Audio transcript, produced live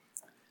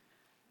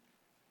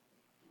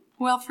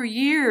Well, for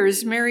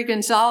years, Mary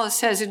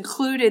Gonzalez has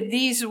included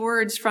these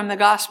words from the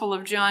Gospel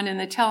of John in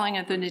the telling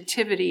of the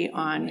Nativity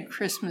on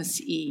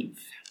Christmas Eve.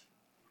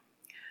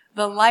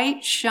 The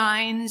light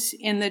shines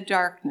in the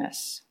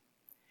darkness,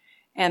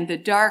 and the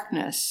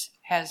darkness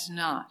has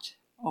not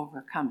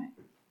overcome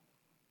it.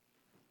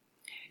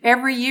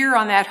 Every year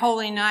on that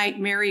holy night,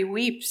 Mary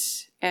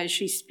weeps as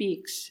she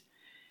speaks.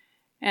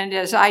 And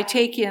as I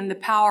take in the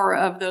power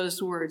of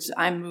those words,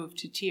 I'm moved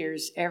to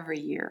tears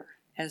every year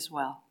as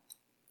well.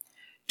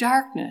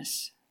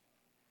 Darkness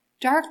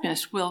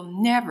will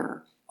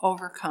never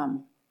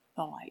overcome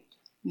the light.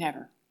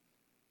 Never.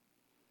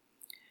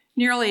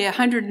 Nearly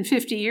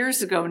 150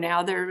 years ago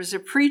now, there was a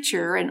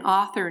preacher and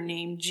author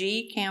named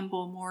G.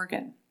 Campbell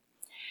Morgan.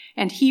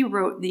 And he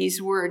wrote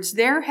these words: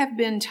 "There have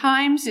been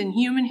times in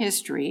human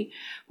history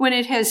when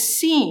it has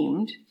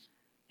seemed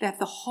that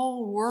the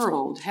whole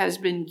world has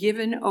been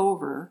given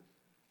over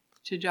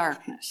to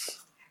darkness."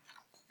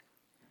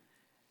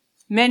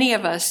 Many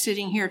of us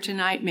sitting here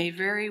tonight may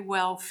very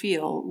well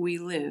feel we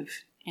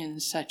live in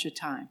such a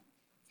time.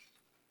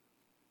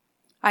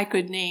 I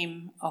could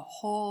name a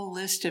whole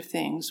list of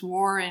things: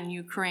 war in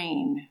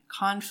Ukraine,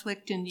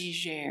 conflict in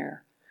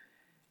Niger,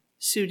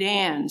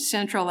 Sudan,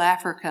 Central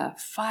Africa,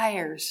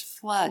 fires,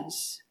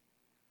 floods,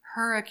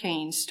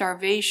 hurricanes,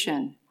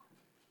 starvation,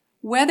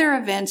 weather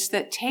events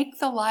that take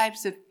the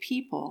lives of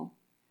people,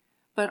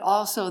 but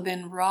also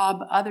then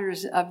rob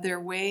others of their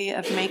way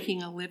of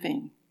making a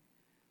living.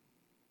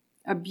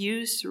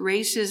 Abuse,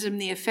 racism,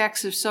 the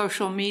effects of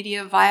social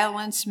media,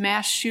 violence,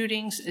 mass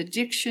shootings,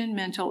 addiction,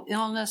 mental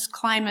illness,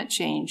 climate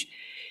change.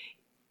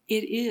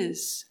 It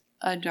is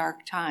a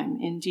dark time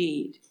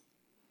indeed.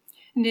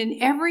 And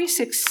in every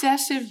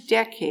successive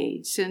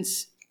decade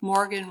since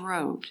Morgan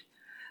wrote,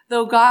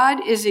 though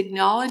God is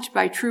acknowledged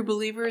by true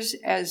believers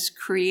as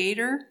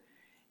creator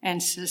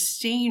and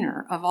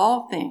sustainer of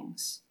all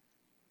things,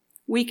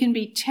 we can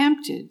be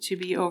tempted to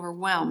be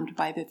overwhelmed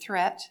by the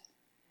threat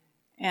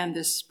and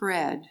the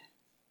spread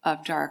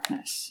of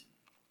darkness.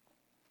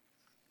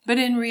 But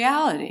in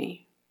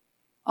reality,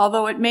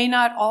 although it may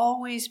not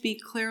always be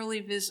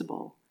clearly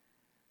visible,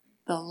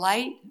 the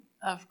light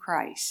of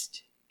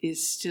Christ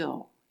is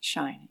still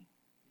shining.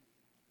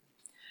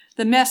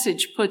 The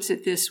Message puts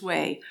it this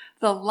way: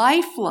 the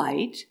life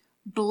light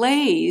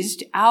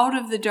blazed out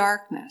of the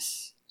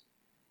darkness,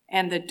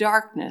 and the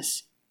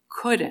darkness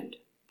couldn't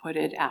put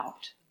it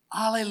out.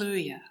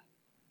 Hallelujah.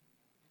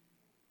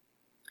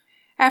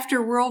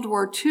 After World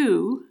War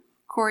II,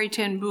 Corrie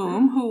ten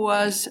Boom, who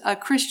was a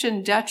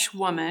Christian Dutch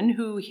woman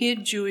who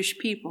hid Jewish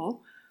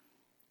people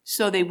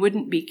so they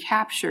wouldn't be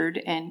captured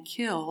and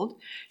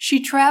killed, she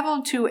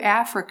traveled to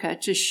Africa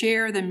to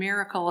share the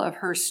miracle of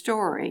her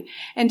story.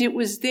 And it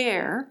was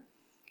there,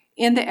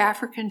 in the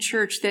African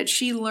church, that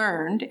she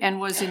learned and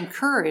was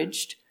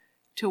encouraged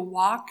to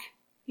walk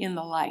in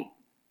the light.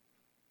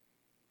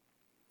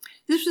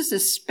 This was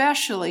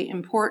especially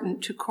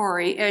important to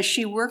Corrie as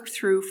she worked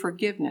through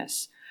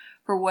forgiveness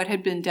for what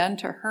had been done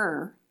to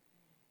her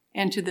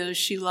and to those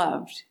she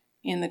loved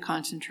in the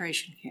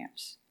concentration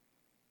camps.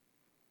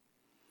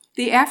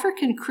 The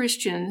African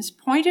Christians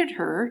pointed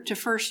her to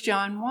 1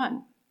 John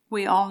 1.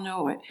 We all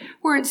know it,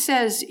 where it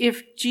says,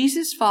 if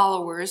Jesus'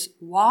 followers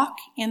walk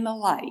in the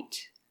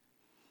light,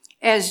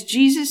 as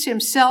Jesus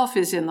himself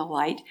is in the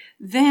light,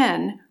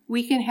 then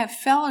we can have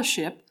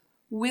fellowship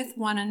with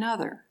one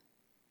another.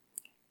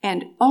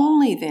 And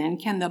only then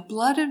can the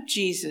blood of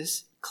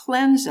Jesus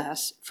cleanse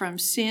us from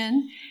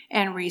sin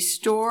and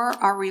restore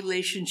our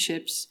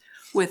relationships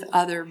with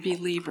other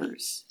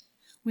believers.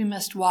 We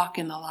must walk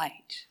in the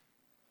light.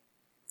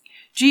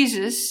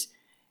 Jesus,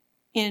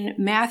 in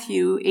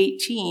Matthew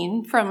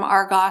 18, from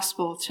our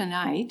gospel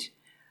tonight,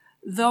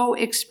 though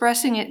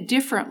expressing it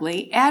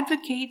differently,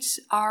 advocates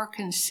our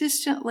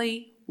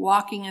consistently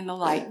walking in the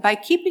light by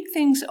keeping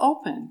things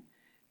open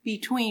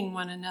between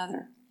one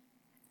another,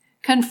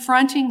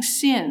 confronting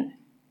sin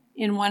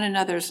in one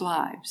another's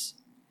lives,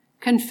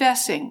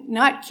 confessing,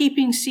 not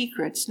keeping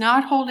secrets,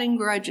 not holding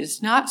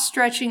grudges, not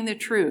stretching the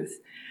truth,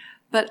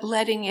 but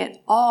letting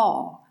it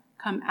all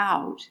come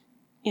out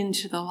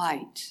into the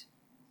light.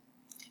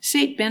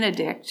 Saint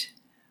Benedict,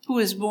 who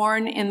was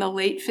born in the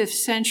late 5th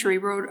century,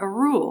 wrote a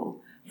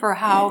rule for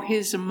how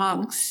his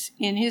monks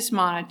in his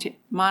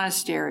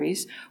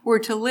monasteries were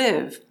to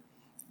live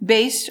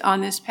based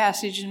on this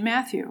passage in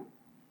Matthew.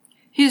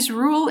 His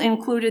rule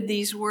included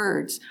these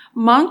words: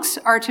 monks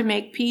are to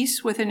make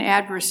peace with an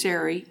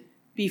adversary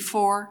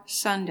before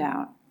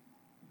sundown.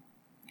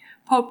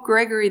 Pope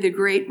Gregory the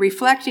Great,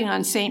 reflecting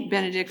on Saint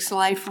Benedict's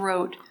life,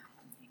 wrote,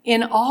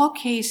 in all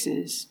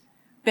cases,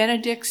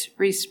 Benedict's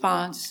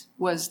response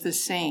was the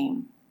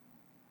same.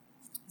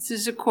 This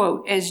is a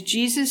quote: as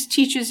Jesus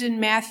teaches in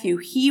Matthew,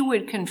 he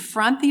would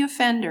confront the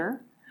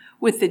offender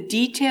with the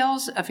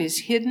details of his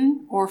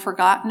hidden or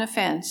forgotten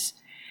offense.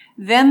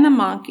 Then the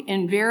monk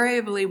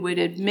invariably would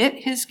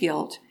admit his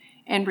guilt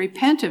and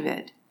repent of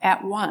it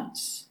at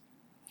once.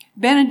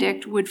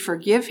 Benedict would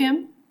forgive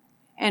him,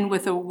 and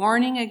with a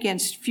warning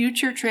against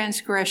future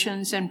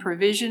transgressions and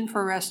provision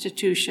for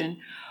restitution,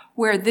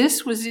 Where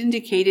this was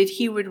indicated,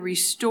 he would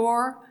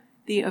restore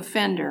the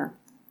offender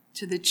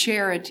to the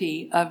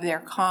charity of their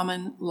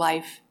common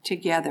life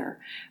together.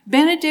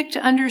 Benedict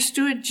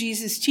understood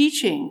Jesus'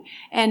 teaching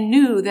and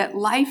knew that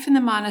life in the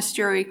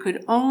monastery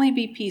could only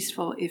be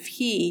peaceful if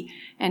he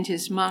and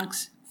his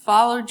monks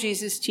followed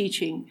Jesus'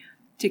 teaching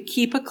to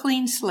keep a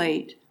clean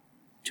slate,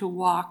 to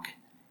walk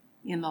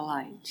in the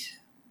light.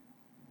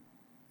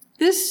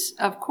 This,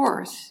 of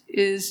course,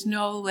 is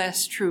no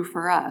less true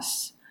for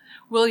us.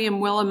 William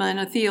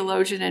Willimon, a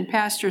theologian and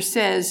pastor,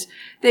 says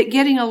that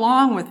getting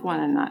along with one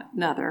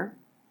another,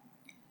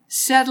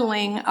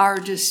 settling our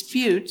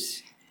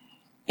disputes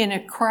in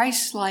a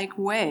Christ-like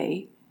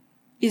way,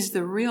 is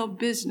the real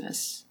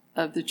business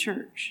of the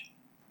church.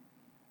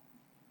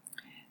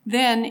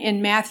 Then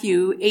in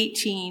Matthew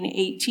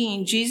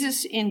 18:18,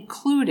 Jesus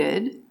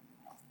included,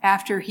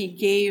 after he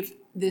gave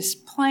this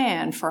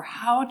plan for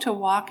how to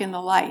walk in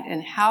the light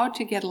and how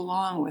to get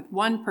along with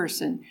one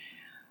person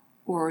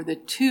or the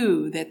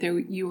two that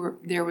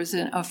there was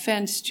an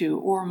offense to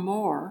or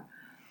more,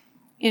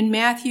 in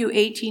Matthew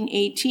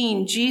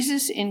 18:18,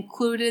 Jesus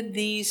included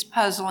these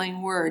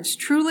puzzling words.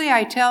 Truly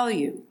I tell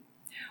you,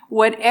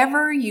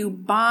 whatever you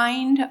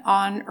bind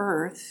on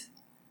earth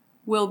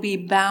will be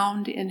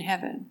bound in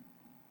heaven,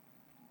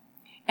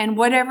 and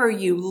whatever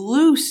you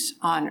loose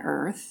on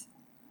earth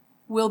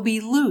will be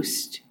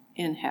loosed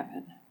in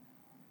heaven.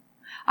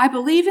 I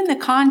believe in the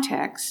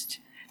context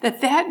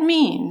that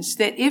means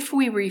that if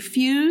we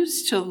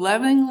refuse to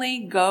lovingly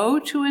go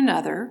to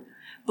another,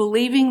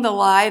 believing the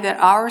lie that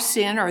our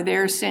sin or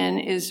their sin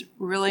is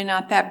really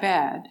not that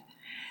bad,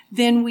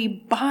 then we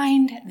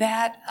bind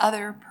that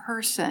other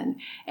person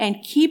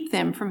and keep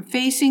them from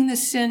facing the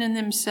sin in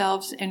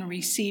themselves and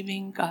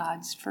receiving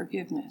God's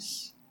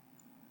forgiveness.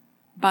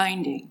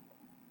 Binding.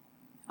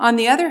 On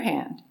the other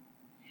hand,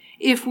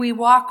 if we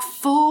walk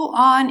full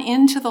on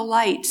into the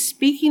light,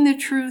 speaking the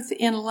truth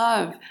in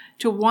love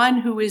to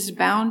one who is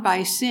bound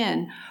by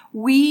sin,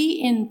 we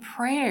in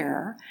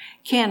prayer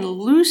can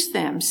loose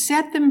them,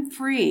 set them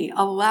free,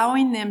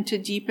 allowing them to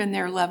deepen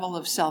their level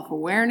of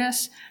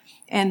self-awareness,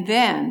 and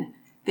then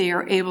they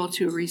are able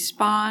to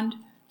respond,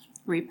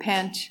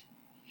 repent,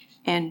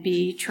 and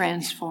be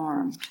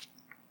transformed.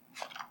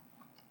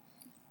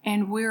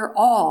 And we're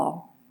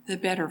all the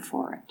better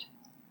for it.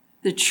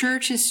 The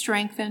church is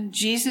strengthened,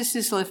 Jesus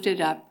is lifted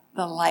up,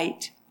 the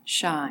light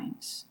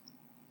shines.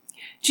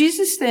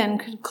 Jesus then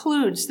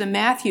concludes the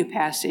Matthew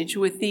passage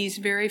with these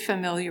very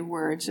familiar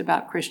words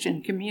about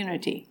Christian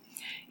community.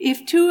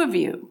 If two of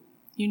you,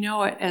 you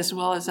know it as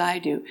well as I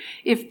do,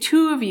 if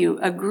two of you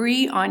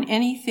agree on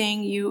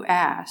anything you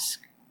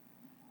ask,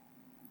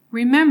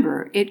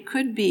 remember, it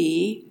could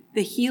be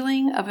the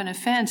healing of an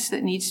offense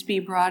that needs to be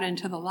brought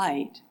into the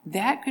light.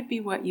 That could be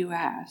what you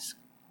ask.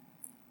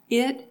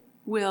 It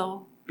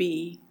will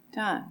be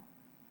done.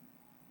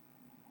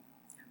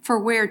 For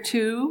where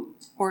two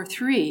or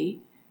three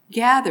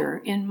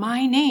gather in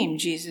my name,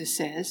 Jesus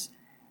says,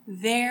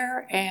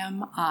 there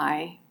am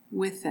I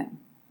with them.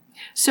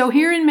 So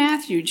here in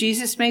Matthew,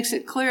 Jesus makes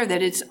it clear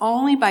that it's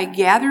only by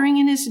gathering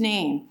in his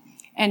name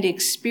and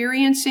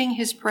experiencing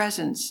his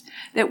presence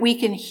that we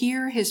can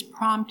hear his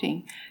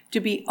prompting to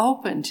be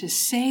open to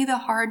say the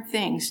hard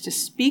things, to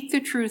speak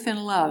the truth in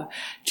love,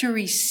 to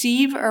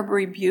receive a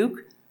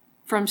rebuke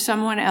from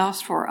someone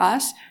else for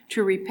us,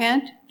 to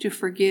repent, to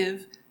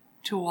forgive,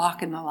 to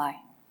walk in the light.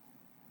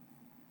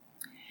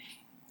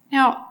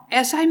 Now,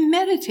 as I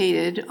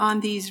meditated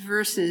on these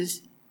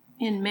verses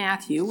in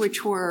Matthew,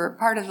 which were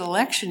part of the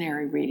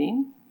lectionary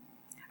reading,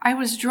 I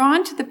was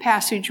drawn to the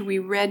passage we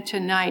read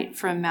tonight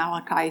from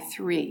Malachi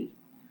 3.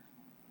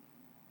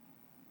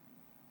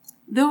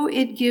 Though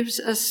it gives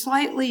a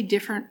slightly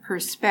different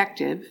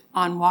perspective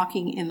on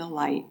walking in the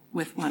light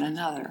with one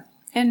another.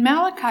 In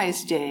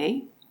Malachi's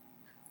day,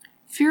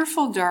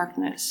 fearful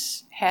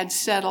darkness had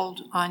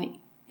settled on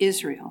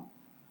Israel.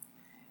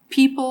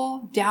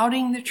 People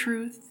doubting the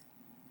truth,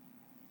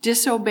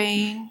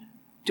 disobeying,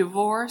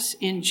 divorce,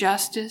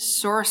 injustice,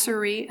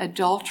 sorcery,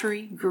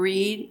 adultery,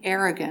 greed,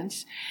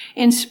 arrogance.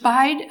 In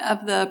spite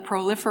of the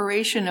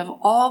proliferation of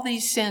all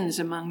these sins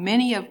among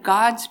many of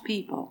God's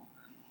people,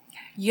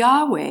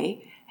 Yahweh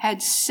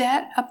had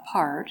set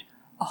apart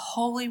a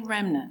holy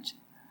remnant,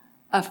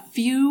 a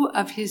few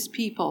of his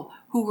people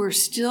who were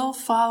still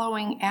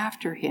following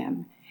after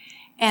him,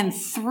 and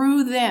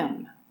through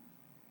them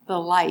the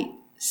light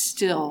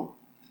still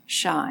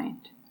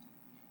shined.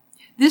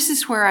 This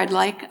is where I'd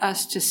like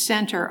us to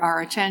center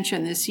our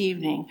attention this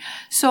evening.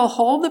 So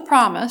hold the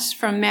promise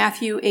from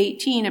Matthew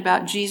 18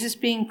 about Jesus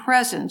being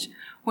present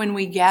when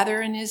we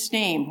gather in his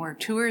name, where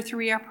two or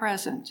three are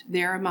present,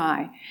 there am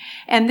I.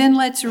 And then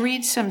let's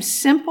read some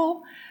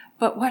simple,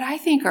 but what I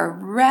think are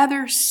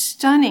rather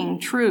stunning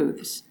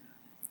truths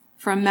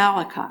from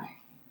Malachi.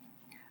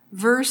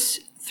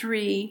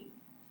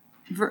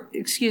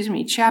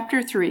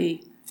 Chapter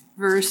 3,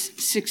 verse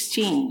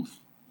 16.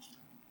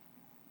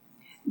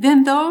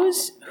 Then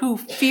those who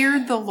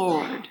feared the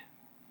Lord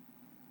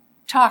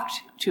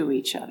talked to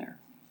each other.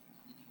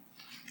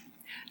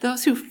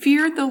 Those who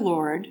feared the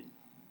Lord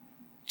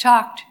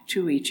talked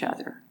to each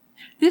other.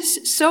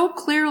 This so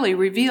clearly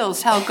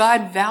reveals how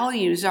God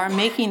values our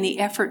making the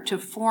effort to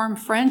form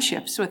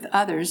friendships with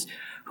others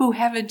who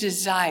have a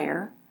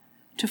desire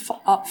to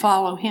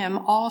follow him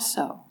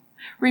also.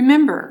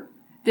 Remember,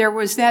 there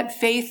was that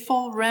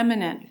faithful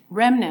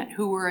remnant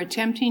who were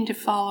attempting to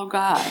follow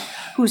God,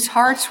 whose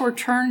hearts were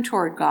turned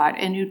toward God,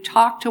 and who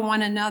talked to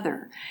one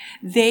another.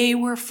 They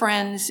were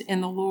friends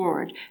in the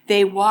Lord.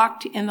 They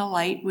walked in the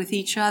light with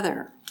each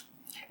other.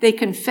 They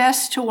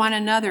confessed to one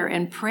another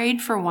and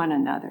prayed for one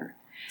another.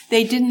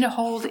 They didn't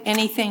hold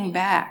anything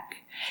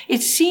back.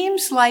 It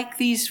seems like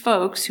these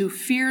folks who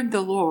feared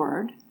the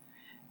Lord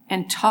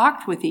and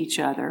talked with each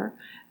other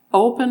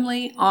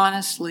openly,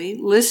 honestly,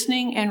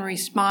 listening and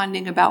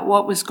responding about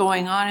what was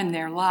going on in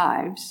their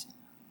lives,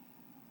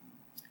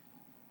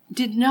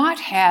 did not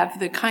have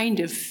the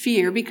kind of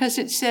fear, because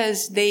it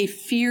says they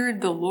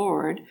feared the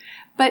Lord,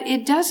 but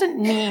it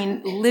doesn't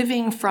mean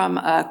living from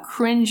a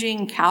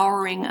cringing,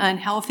 cowering,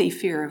 unhealthy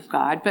fear of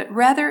God, but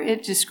rather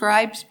it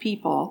describes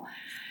people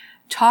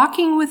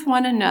talking with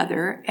one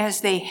another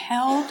as they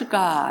held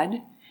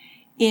God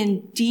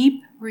in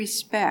deep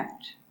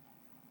respect,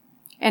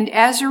 and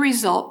as a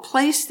result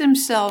placed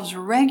themselves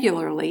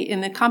regularly in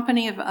the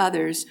company of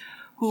others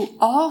who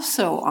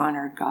also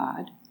honored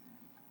God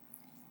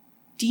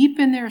deep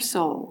in their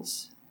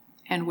souls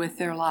and with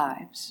their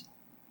lives.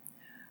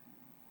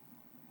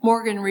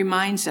 Morgan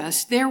reminds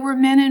us there were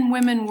men and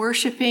women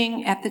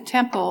worshiping at the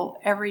temple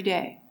every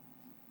day.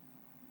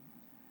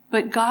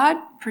 But God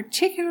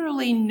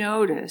particularly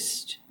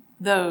noticed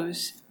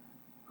those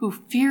who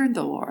feared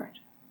the Lord,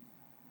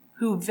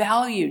 who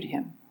valued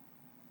him,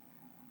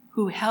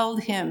 who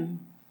held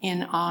him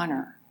in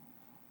honor.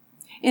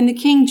 In the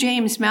King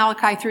James,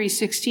 Malachi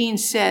 3:16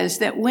 says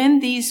that when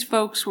these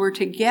folks were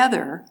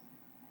together,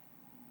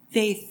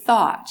 they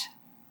thought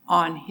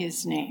on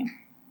his name.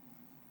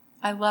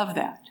 I love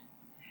that.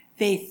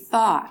 They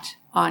thought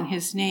on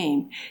his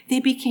name. They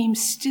became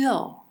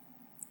still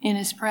in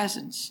his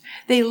presence.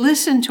 They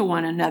listened to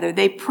one another.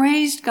 They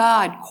praised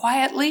God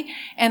quietly,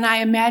 and I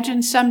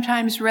imagine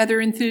sometimes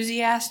rather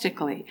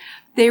enthusiastically.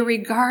 They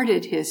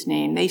regarded his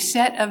name. They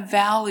set a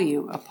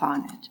value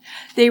upon it.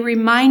 They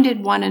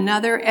reminded one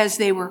another as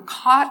they were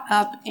caught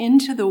up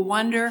into the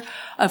wonder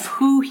of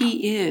who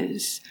he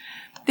is.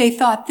 They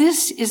thought,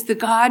 this is the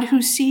God who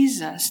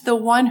sees us, the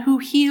one who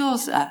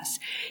heals us.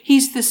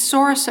 He's the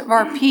source of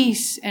our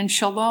peace and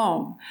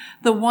shalom,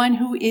 the one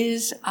who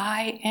is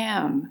I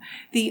am,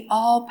 the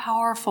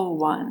all-powerful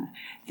one.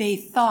 They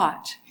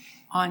thought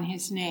on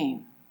his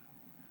name.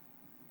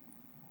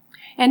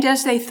 And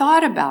as they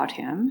thought about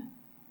him,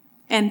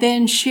 and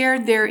then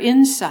shared their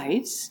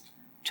insights,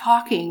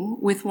 talking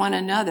with one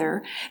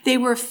another, they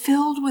were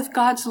filled with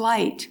God's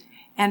light,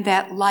 and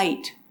that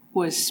light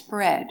was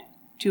spread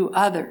to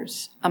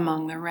others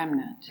among the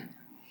remnant.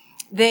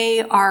 They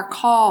are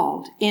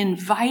called,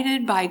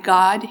 invited by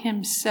God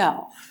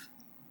himself.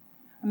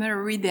 I'm going to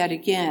read that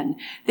again.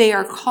 They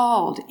are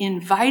called,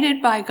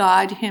 invited by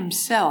God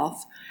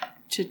himself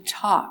to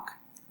talk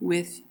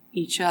with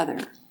each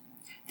other.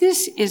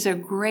 This is a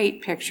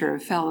great picture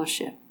of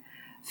fellowship.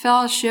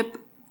 Fellowship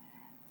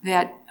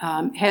that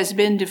has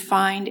been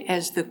defined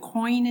as the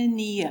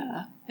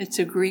koinonia. It's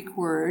a Greek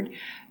word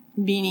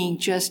meaning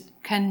just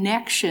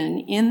connection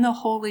in the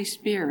Holy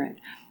Spirit,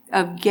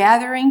 of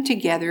gathering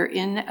together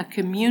in a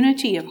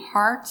community of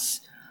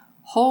hearts,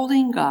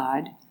 holding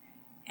God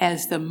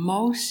as the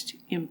most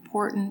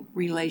important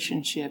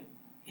relationship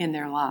in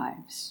their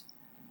lives.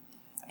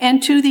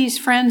 And to these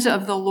friends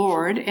of the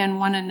Lord and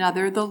one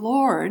another, the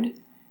Lord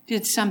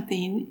did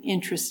something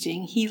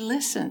interesting. He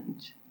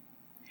listened.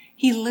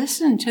 He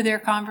listened to their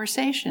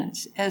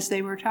conversations as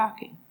they were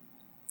talking,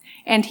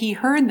 and he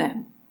heard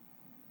them.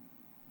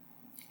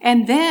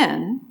 And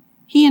then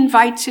he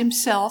invites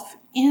himself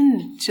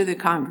into the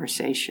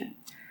conversation.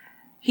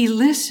 He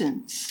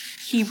listens.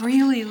 He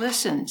really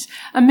listens.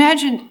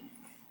 Imagine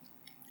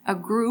a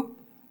group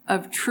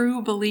of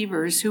true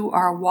believers who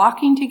are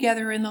walking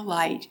together in the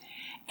light,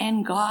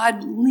 and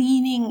God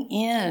leaning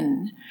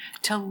in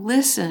to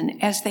listen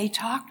as they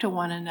talk to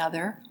one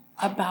another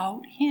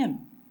about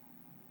him.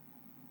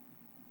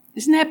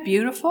 Isn't that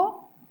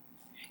beautiful?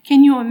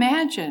 Can you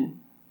imagine?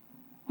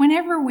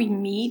 Whenever we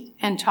meet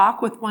and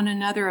talk with one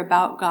another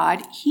about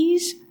God,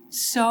 he's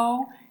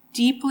so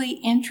deeply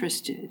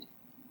interested,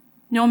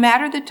 no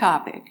matter the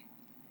topic,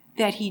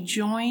 that he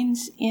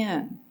joins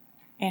in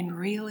and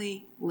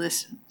really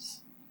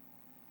listens.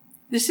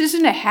 This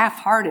isn't a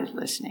half-hearted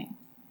listening.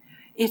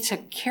 It's a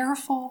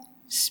careful,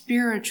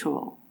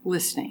 spiritual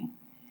listening.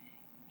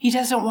 He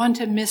doesn't want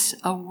to miss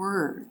a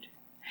word.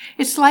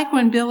 It's like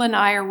when Bill and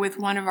I are with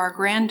one of our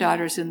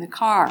granddaughters in the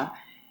car,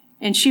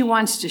 and she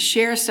wants to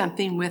share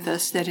something with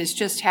us that has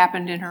just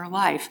happened in her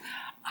life.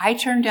 I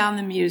turn down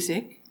the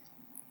music,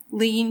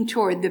 lean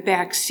toward the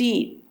back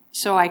seat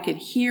so I could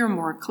hear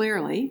more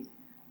clearly,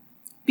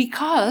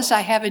 because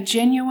I have a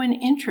genuine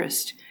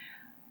interest.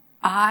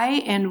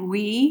 I and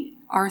we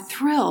are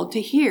thrilled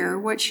to hear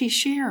what she's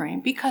sharing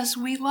because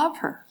we love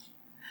her.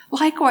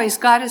 Likewise,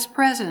 God is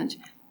present,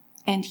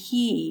 and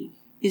he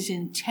is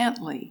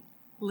intently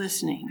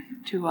listening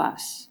to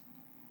us.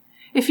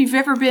 If you've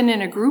ever been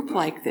in a group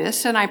like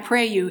this, and I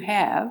pray you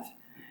have,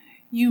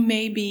 you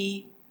may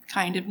be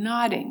kind of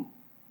nodding.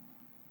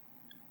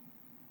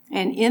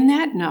 And in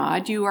that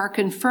nod, you are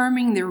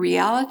confirming the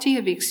reality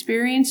of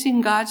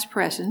experiencing God's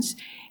presence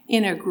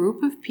in a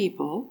group of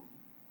people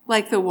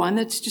like the one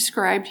that's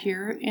described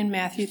here in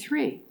Matthew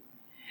 3.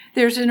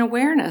 There's an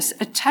awareness,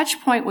 a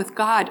touch point with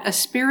God, a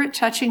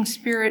spirit-touching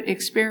spirit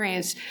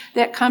experience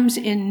that comes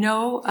in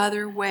no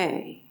other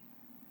way.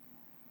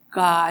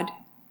 God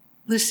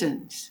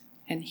listens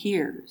and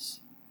hears.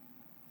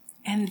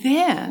 And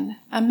then,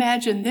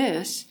 imagine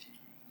this,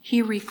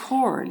 he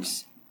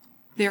records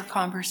their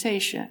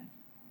conversation.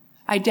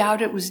 I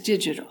doubt it was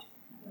digital.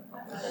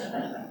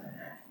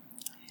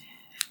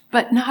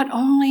 But not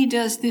only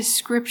does this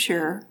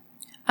scripture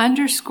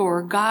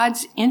underscore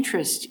God's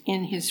interest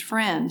in his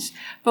friends,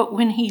 but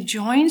when he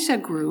joins a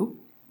group,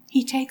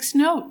 he takes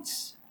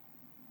notes.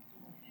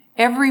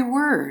 Every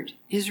word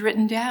is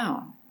written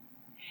down.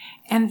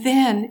 And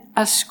then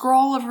a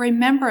scroll of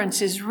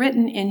remembrance is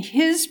written in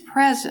his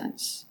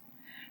presence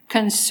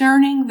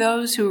concerning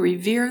those who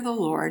revere the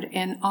Lord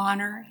and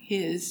honor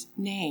his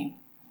name.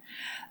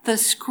 The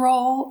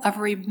scroll of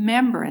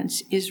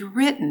remembrance is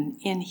written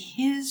in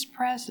his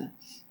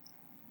presence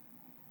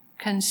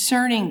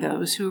concerning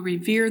those who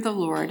revere the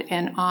Lord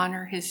and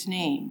honor his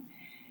name.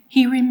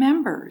 He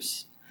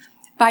remembers.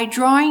 By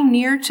drawing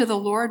near to the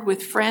Lord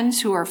with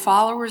friends who are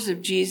followers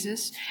of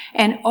Jesus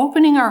and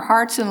opening our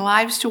hearts and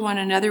lives to one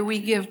another, we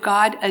give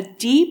God a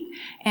deep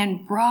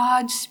and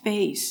broad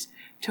space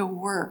to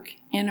work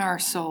in our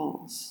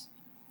souls.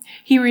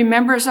 He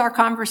remembers our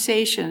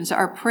conversations,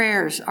 our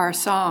prayers, our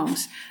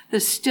songs, the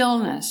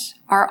stillness,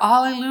 our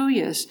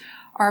alleluias,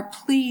 our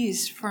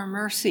pleas for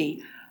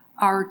mercy,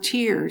 our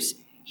tears.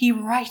 He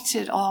writes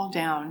it all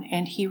down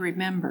and he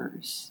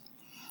remembers.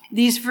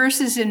 These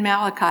verses in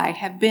Malachi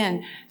have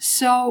been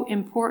so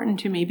important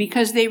to me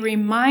because they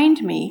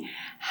remind me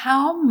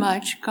how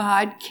much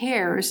God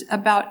cares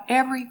about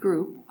every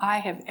group I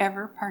have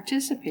ever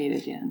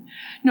participated in,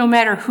 no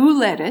matter who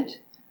led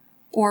it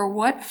or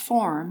what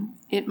form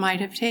it might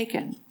have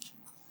taken.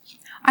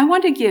 I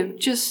want to give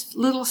just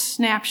little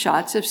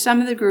snapshots of some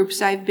of the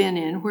groups I've been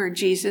in where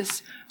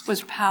Jesus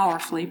was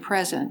powerfully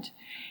present.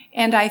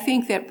 And I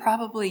think that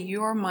probably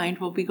your mind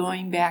will be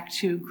going back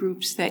to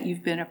groups that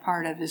you've been a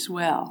part of as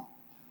well.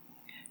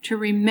 To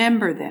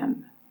remember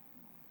them.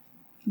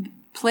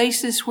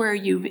 Places where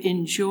you've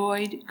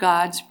enjoyed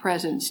God's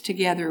presence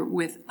together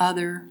with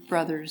other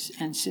brothers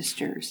and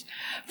sisters.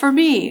 For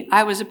me,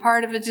 I was a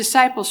part of a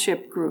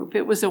discipleship group.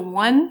 It was a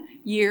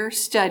 1-year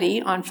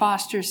study on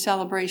Foster's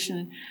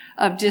celebration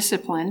of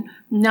discipline.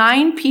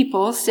 9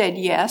 people said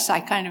yes. I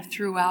kind of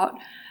threw out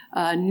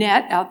a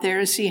net out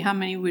there to see how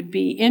many would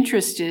be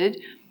interested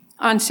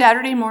on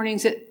Saturday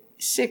mornings at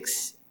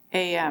 6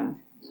 a.m.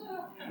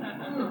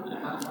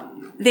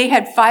 They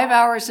had 5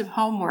 hours of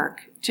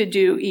homework to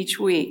do each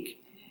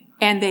week,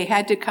 and they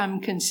had to come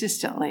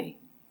consistently.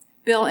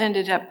 Bill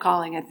ended up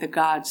calling it the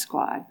God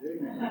Squad.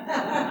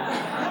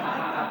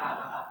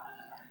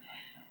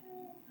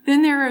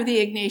 Then there are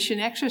the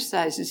Ignatian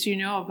exercises. You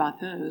know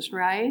about those,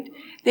 right?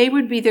 They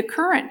would be the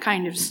current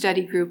kind of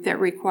study group that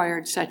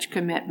required such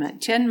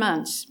commitment. 10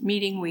 months,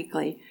 meeting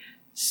weekly,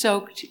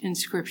 soaked in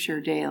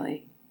Scripture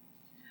daily.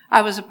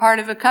 I was a part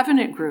of a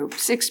covenant group.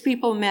 6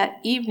 people met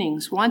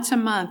evenings once a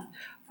month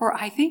for,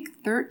 I think,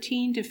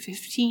 13 to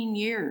 15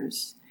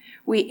 years.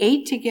 We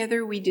ate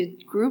together. We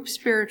did group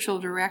spiritual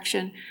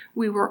direction.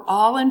 We were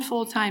all in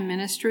full-time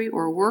ministry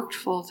or worked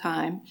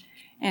full-time,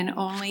 and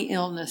only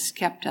illness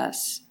kept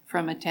us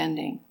from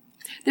attending.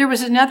 There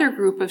was another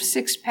group of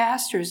 6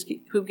 pastors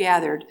who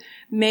gathered,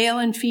 male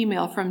and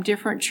female from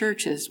different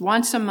churches,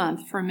 once a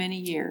month for many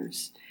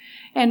years.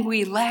 And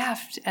we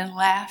laughed and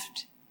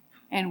laughed,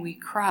 and we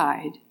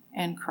cried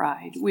and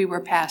cried. We were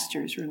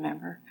pastors,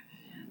 remember?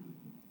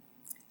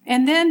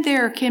 And then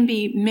there can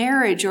be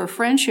marriage or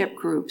friendship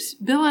groups.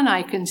 Bill and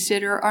I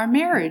consider our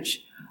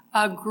marriage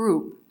a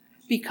group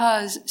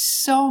because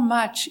so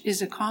much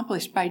is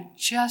accomplished by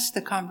just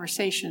the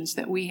conversations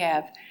that we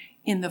have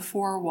in the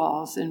 4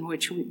 walls in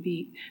which we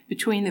be,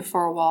 between the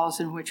 4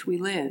 walls in which we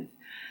live.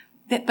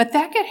 But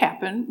that could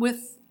happen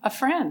with a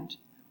friend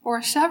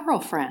or several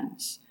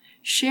friends,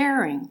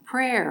 sharing,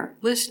 prayer,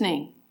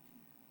 listening.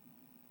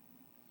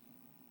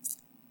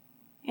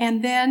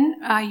 And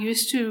then I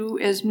used to,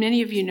 as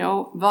many of you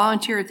know,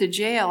 volunteer at the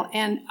jail,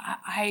 and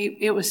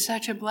it was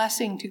such a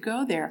blessing to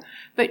go there.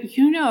 But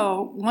you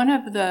know, one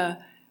of the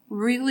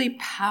really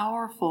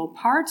powerful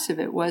parts of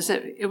it was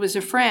that it was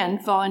a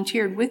friend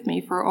volunteered with me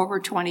for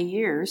over 20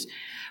 years,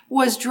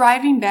 was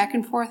driving back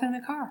and forth in the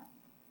car.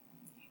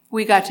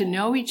 We got to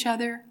know each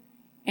other,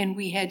 and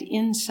we had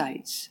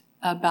insights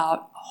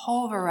about a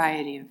whole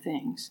variety of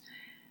things.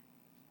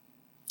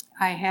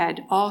 I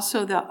had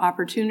also the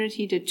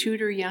opportunity to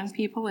tutor young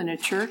people in a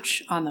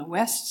church on the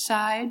west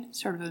side,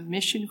 sort of a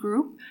mission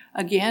group,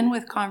 again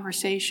with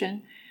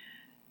conversation.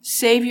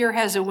 Savior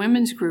has a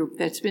women's group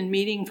that's been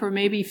meeting for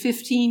maybe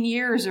 15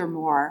 years or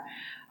more.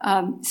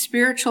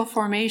 spiritual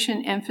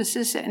formation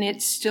emphasis, and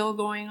it's still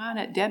going on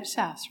at Deb's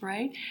house,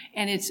 right?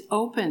 And it's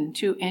open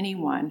to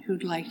anyone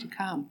who'd like to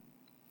come.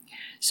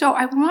 So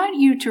I want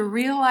you to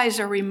realize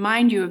or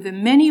remind you of the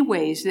many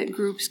ways that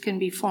groups can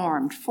be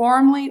formed,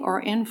 formally or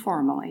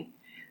informally,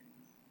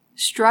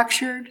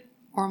 structured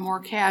or more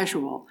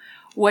casual.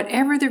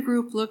 Whatever the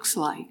group looks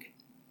like,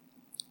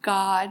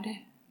 God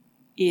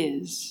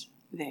is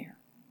there.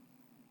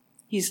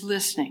 He's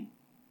listening,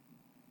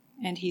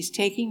 and he's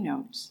taking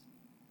notes,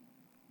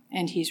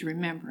 and he's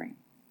remembering.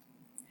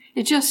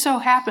 It just so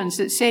happens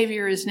that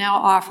Savior is now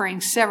offering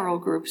several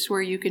groups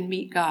where you can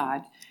meet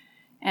God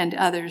and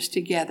others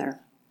together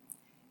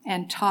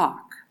and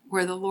talk,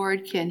 where the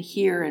Lord can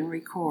hear and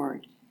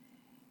record.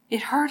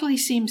 It hardly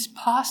seems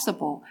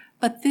possible,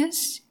 but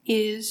this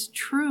is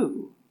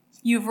true.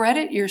 You've read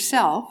it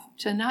yourself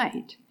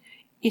tonight.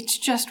 It's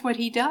just what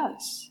he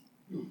does.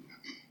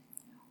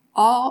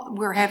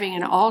 We're having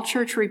an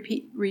all-church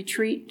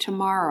retreat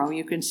tomorrow.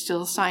 You can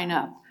still sign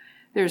up.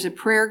 There's a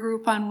prayer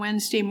group on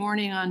Wednesday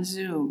morning on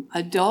Zoom,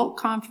 adult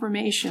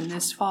confirmation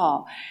this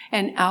fall,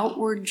 an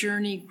outward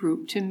journey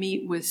group to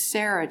meet with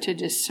Sarah to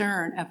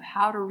discern of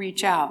how to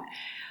reach out,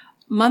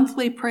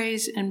 monthly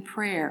praise and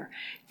prayer.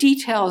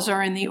 Details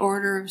are in the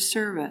order of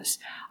service.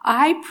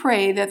 I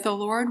pray that the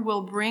Lord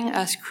will bring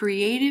us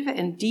creative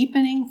and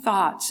deepening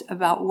thoughts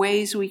about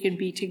ways we can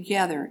be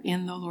together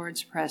in the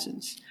Lord's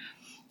presence.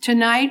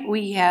 Tonight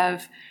we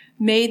have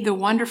made the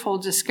wonderful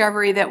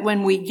discovery that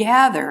when we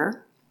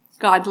gather,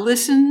 God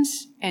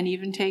listens and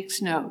even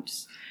takes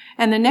notes.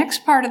 And the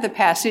next part of the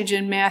passage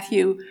in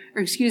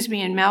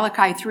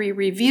Malachi 3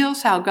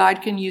 reveals how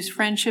God can use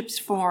friendships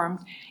formed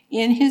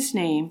in his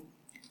name,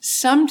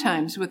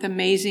 sometimes with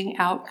amazing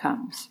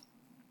outcomes.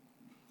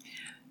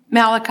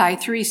 Malachi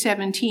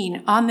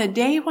 3:17, on the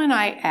day when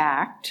I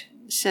act,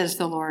 says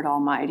the Lord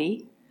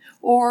Almighty,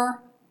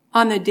 or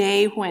on the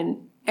day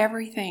when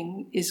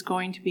everything is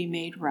going to be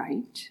made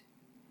right,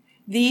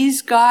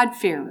 these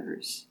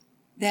God-fearers,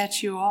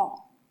 that's you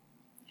all,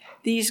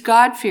 these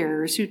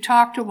God-fearers who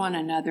talk to one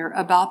another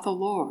about the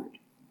Lord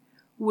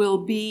will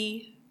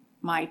be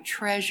my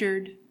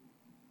treasured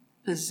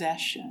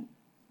possession.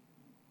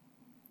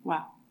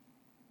 Wow.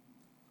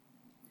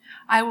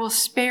 I will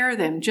spare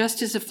them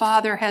just as a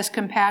father has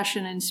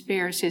compassion and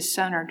spares his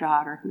son or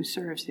daughter who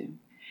serves him.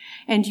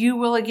 And you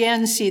will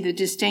again see the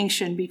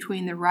distinction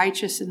between the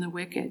righteous and the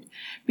wicked,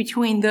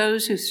 between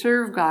those who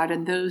serve God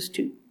and those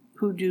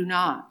who do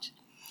not.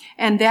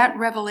 And that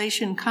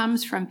revelation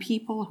comes from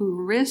people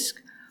who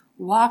risk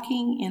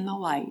walking in the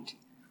light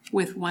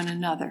with one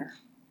another.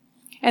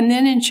 And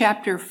then in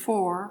chapter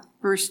 4,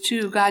 verse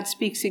 2, God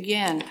speaks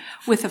again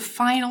with a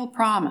final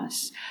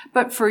promise.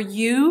 But for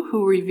you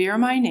who revere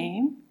my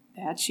name,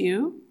 that's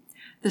you,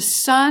 the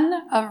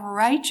Son of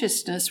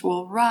Righteousness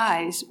will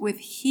rise with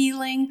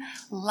healing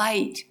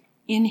light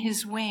in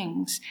his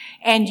wings,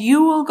 and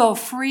you will go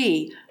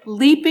free,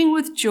 leaping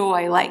with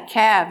joy like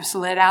calves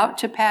led out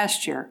to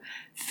pasture,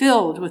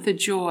 filled with the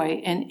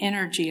joy and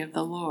energy of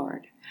the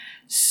Lord.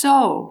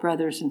 So,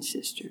 brothers and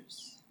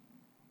sisters,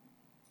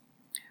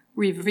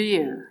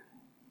 revere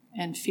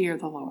and fear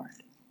the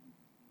Lord.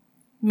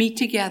 Meet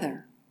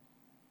together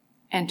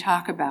and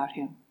talk about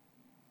him.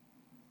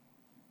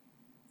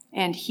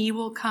 And he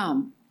will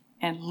come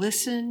and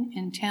listen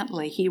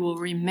intently. He will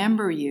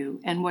remember you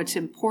and what's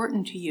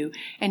important to you,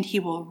 and he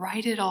will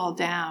write it all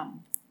down.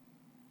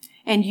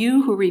 And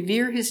you who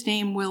revere his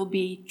name will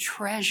be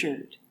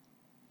treasured.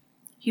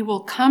 He will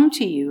come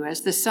to you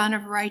as the Son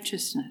of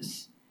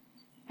Righteousness,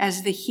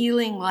 as the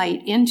healing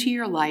light into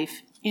your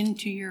life,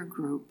 into your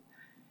group,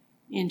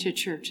 into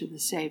Church of the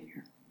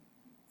Savior.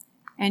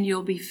 And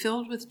you'll be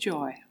filled with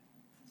joy.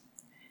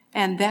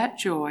 And that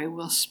joy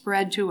will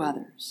spread to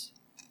others.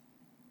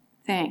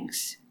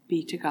 Thanks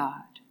be to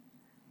God.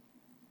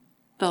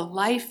 The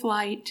life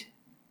light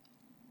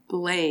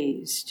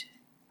blazed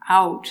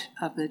out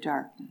of the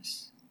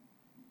darkness.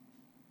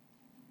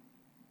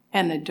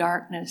 And the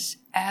darkness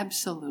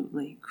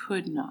absolutely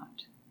could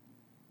not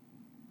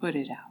put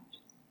it out.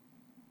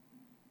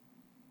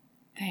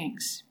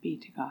 Thanks be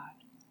to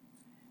God.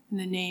 In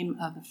the name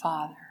of the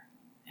Father,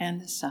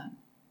 and the Son,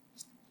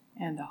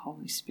 and the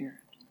Holy Spirit.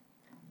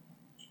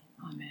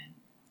 Amen.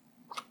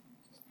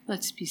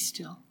 Let's be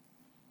still.